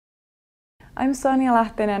I'm Sonja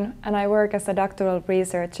Lahtinen and I work as a doctoral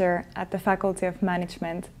researcher at the Faculty of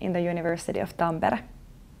Management in the University of Tampere.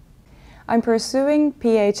 I'm pursuing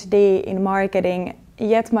PhD in marketing,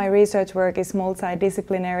 yet my research work is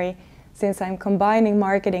multidisciplinary since I'm combining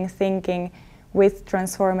marketing thinking with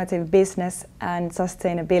transformative business and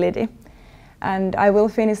sustainability. And I will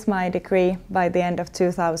finish my degree by the end of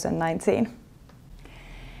 2019.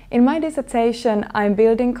 In my dissertation, I'm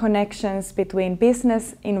building connections between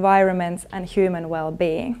business, environment, and human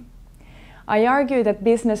well-being. I argue that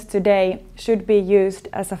business today should be used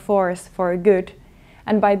as a force for good,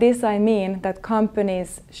 and by this I mean that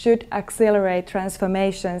companies should accelerate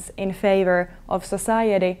transformations in favor of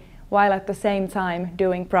society while at the same time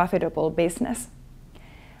doing profitable business.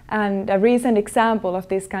 And a recent example of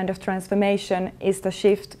this kind of transformation is the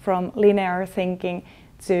shift from linear thinking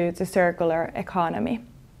to circular economy.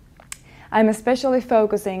 I'm especially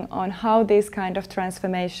focusing on how these kind of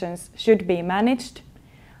transformations should be managed,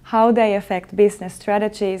 how they affect business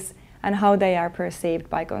strategies, and how they are perceived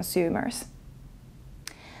by consumers.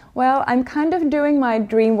 Well, I'm kind of doing my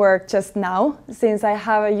dream work just now, since I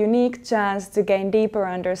have a unique chance to gain deeper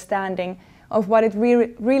understanding of what it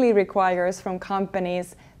really requires from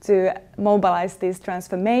companies to mobilize these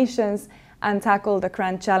transformations and tackle the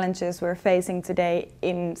grand challenges we're facing today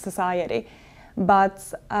in society.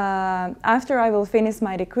 But after I will finish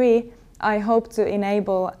my degree, I hope to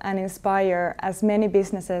enable and inspire as many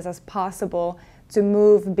businesses as possible to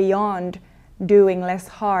move beyond doing less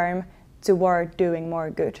harm toward doing more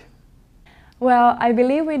good. Well, I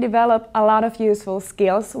believe we develop a lot of useful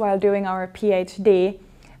skills while doing our PhD,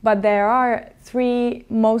 but there are three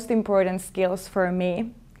most important skills for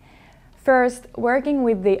me. First, working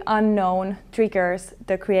with the unknown triggers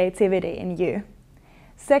the creativity in you.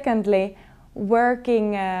 Secondly,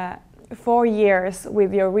 working 4 years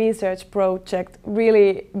with your research project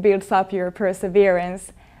really builds up your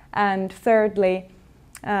perseverance. And thirdly,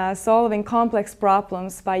 solving complex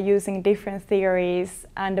problems by using different theories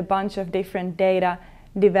and a bunch of different data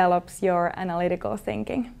develops your analytical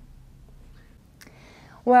thinking.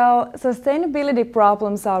 Well, sustainability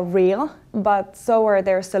problems are real, but so are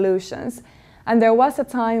their solutions. And there was a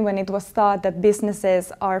time when it was thought that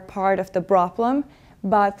businesses are part of the problem,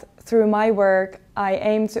 but through my work, I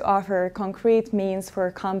aim to offer concrete means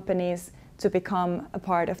for companies to become a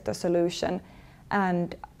part of the solution.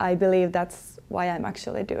 And I believe that's why I'm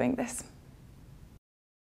actually doing this.